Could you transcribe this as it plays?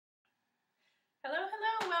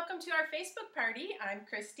welcome to our Facebook party. I'm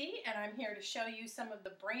Christy and I'm here to show you some of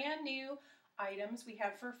the brand new items we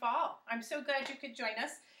have for fall. I'm so glad you could join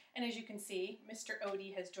us, and as you can see, Mr.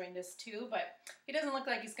 Odie has joined us too, but he doesn't look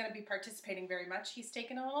like he's going to be participating very much. He's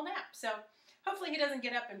taking a little nap, so hopefully he doesn't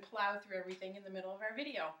get up and plow through everything in the middle of our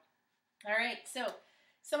video. All right, so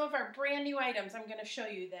some of our brand new items I'm going to show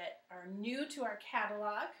you that are new to our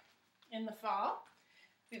catalog in the fall.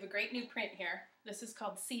 We have a great new print here. This is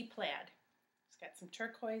called Sea Plaid. It's got some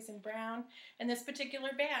turquoise and brown. And this particular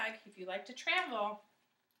bag, if you like to travel,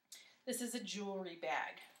 this is a jewelry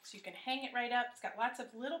bag. So you can hang it right up. It's got lots of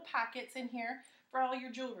little pockets in here for all your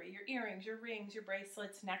jewelry, your earrings, your rings, your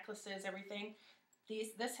bracelets, necklaces, everything.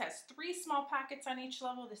 This has 3 small pockets on each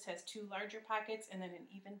level. This has 2 larger pockets and then an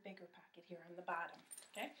even bigger pocket here on the bottom.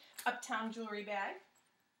 Okay, Uptown jewelry bag.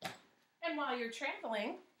 And while you're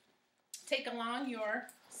traveling, take along your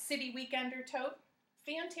City Weekender tote.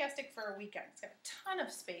 Fantastic for a weekend. It's got a ton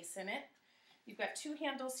of space in it. You've got 2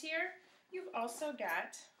 handles here. You've also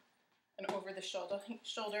got an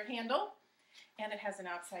over-the-shoulder handle, and it has an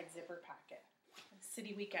outside zipper pocket. The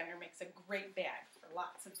City Weekender makes a great bag for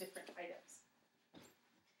lots of different items.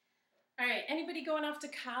 All right, anybody going off to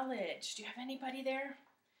college? Do you have anybody there?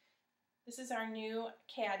 This is our new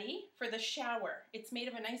caddy for the shower. It's made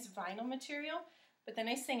of a nice vinyl material, but the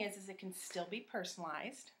nice thing is it can still be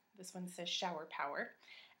personalized. This one says shower power.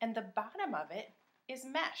 And the bottom of it is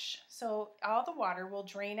mesh, so all the water will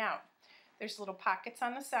drain out. There's little pockets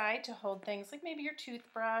on the side to hold things like maybe your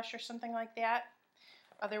toothbrush or something like that.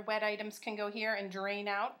 Other wet items can go here and drain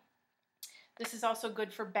out. This is also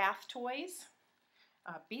good for bath toys,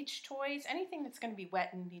 beach toys, anything that's going to be wet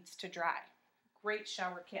and needs to dry. Great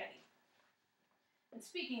shower caddy. And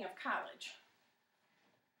speaking of college,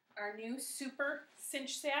 our new Super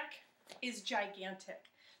Cinch Sack is gigantic.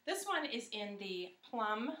 This one is in the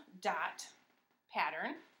plum dot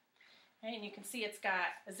pattern. Okay, and you can see it's got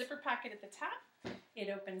a zipper pocket at the top. It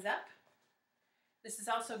opens up. This is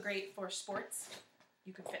also great for sports.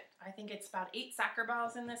 You can fit, I think it's about 8 soccer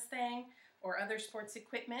balls in this thing, or other sports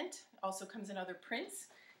equipment. It also comes in other prints.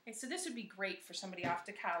 Okay, so this would be great for somebody off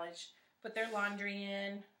to college. Put their laundry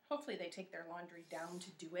in. Hopefully they take their laundry down to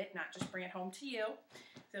do it, not just bring it home to you.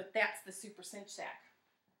 So that's the Super Cinch Sack.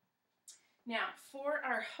 Now, for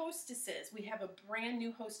our hostesses, we have a brand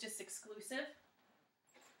new hostess exclusive.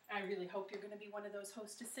 I really hope you're going to be one of those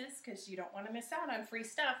hostesses because you don't want to miss out on free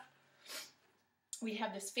stuff. We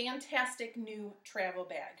have this fantastic new travel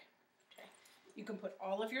bag. Okay. You can put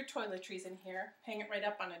all of your toiletries in here, hang it right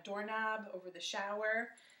up on a doorknob over the shower.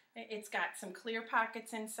 It's got some clear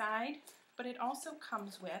pockets inside, but it also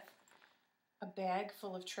comes with a bag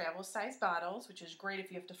full of travel size bottles, which is great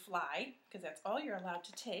if you have to fly because that's all you're allowed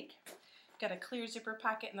to take. Got a clear zipper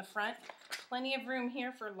pocket in the front, plenty of room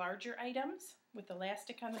here for larger items with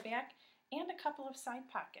elastic on the back, and a couple of side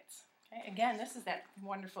pockets. Okay, again, this is that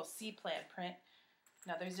wonderful Sea Plaid print.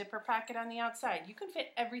 Another zipper pocket on the outside. You can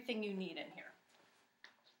fit everything you need in here.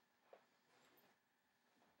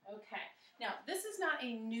 Okay, now this is not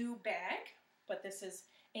a new bag, but this is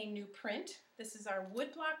a new print. This is our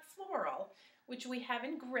woodblock floral, which we have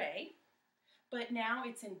in gray, but now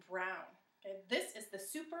it's in brown. Okay, this is the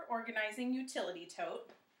Super Organizing Utility Tote,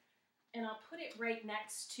 and I'll put it right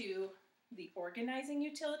next to the Organizing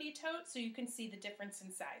Utility Tote so you can see the difference in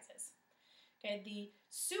sizes. Okay, the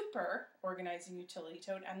Super Organizing Utility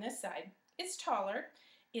Tote on this side is taller.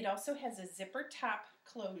 It also has a zipper top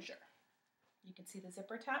closure. You can see the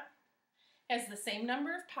zipper top. Has the same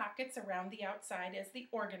number of pockets around the outside as the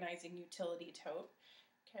Organizing Utility Tote.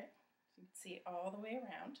 Okay, you can see it all the way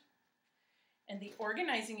around. And the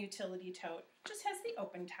Organizing Utility Tote just has the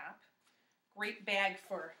open top. Great bag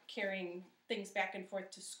for carrying things back and forth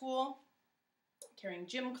to school, carrying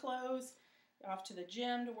gym clothes, off to the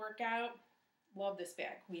gym to work out. Love this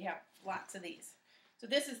bag. We have lots of these. So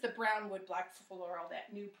this is the brown woodblock floral,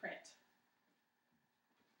 that new print.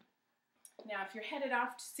 Now if you're headed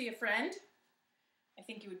off to see a friend, I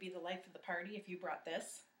think you would be the life of the party if you brought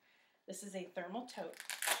this. This is a thermal tote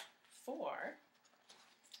for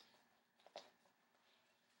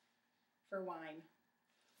wine.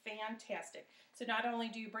 Fantastic. So not only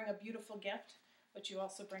do you bring a beautiful gift, but you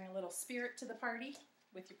also bring a little spirit to the party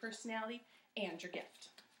with your personality and your gift.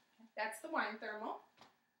 That's the wine thermal.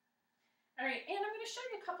 All right, and I'm going to show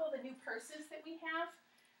you a couple of the new purses that we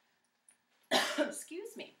have.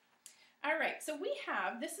 Excuse me. All right, so we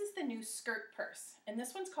have, this is the new skirt purse, and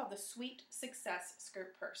this one's called the Sweet Success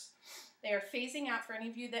Skirt Purse. They are phasing out, for any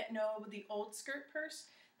of you that know the old skirt purse,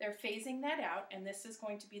 they're phasing that out, and this is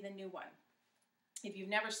going to be the new one. If you've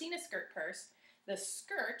never seen a skirt purse, the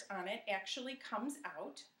skirt on it actually comes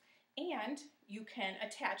out, And you can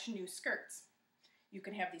attach new skirts. You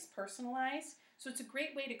can have these personalized. So it's a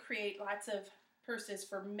great way to create lots of purses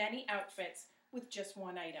for many outfits with just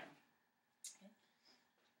one item.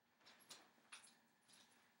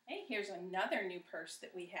 Okay, here's another new purse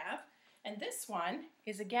that we have. And this one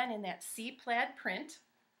is again in that sea plaid print.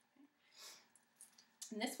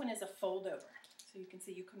 And this one is a fold over. So you can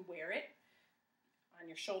see you can wear it on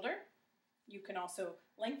your shoulder. You can also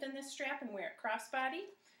lengthen this strap and wear it crossbody,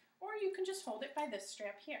 or you can just hold it by this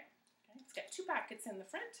strap here. Okay? It's got 2 pockets in the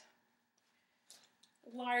front,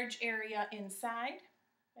 large area inside,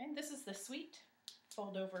 and this is the sweet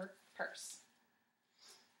fold over purse.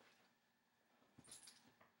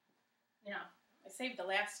 Now, I saved the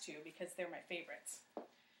last 2 because they're my favorites.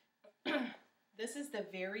 This is the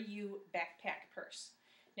Very You backpack purse.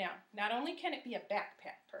 Now, not only can it be a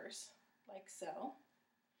backpack purse, like so,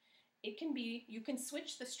 it can be, you can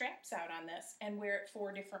switch the straps out on this and wear it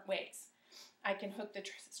 4 different ways. I can hook the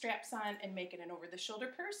straps on and make it an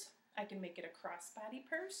over-the-shoulder purse. I can make it a crossbody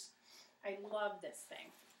purse. I love this thing.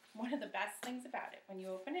 One of the best things about it, when you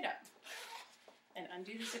open it up and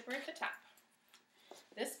undo the zipper at the top,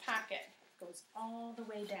 this pocket goes all the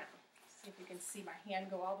way down. See if you can see my hand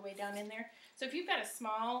go all the way down in there. So if you've got a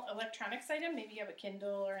small electronics item, maybe you have a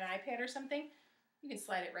Kindle or an iPad or something, you can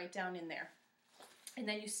slide it right down in there. And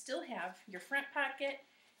then you still have your front pocket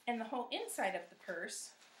and the whole inside of the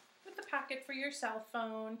purse with the pocket for your cell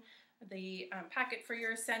phone, the pocket for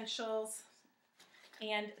your essentials,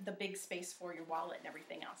 and the big space for your wallet and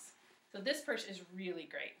everything else. So this purse is really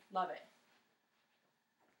great. Love it.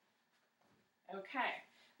 Okay,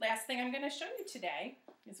 last thing I'm going to show you today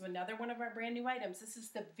is another one of our brand new items. This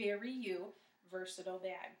is the Very You versatile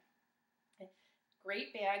bag. Okay.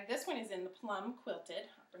 Great bag. This one is in the plum quilted.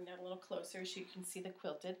 I'll bring that a little closer so you can see the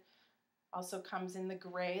quilted. Also comes in the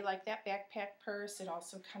gray like that backpack purse. It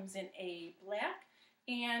also comes in a black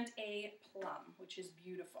and a plum, which is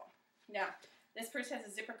beautiful. Now, this purse has a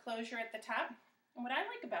zipper closure at the top. And what I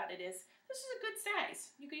like about it is this is a good size.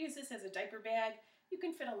 You could use this as a diaper bag. You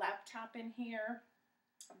can fit a laptop in here.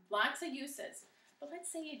 Lots of uses. But let's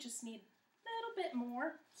say you just need a little bit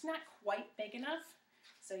more. It's not quite big enough.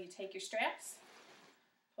 So you take your straps,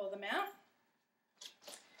 pull them out,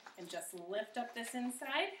 and just lift up this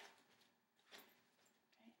inside.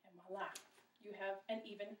 Okay, and voila, you have an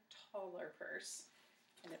even taller purse.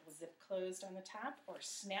 And it will zip closed on the top or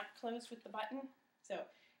snap closed with the button. So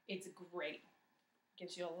it's great.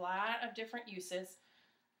 Gives you a lot of different uses.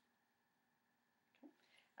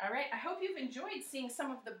 All right, I hope you've enjoyed seeing some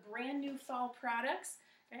of the brand new fall products.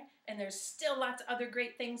 Okay? And there's still lots of other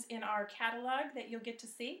great things in our catalog that you'll get to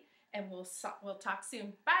see. And we'll talk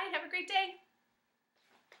soon. Bye, have a great day.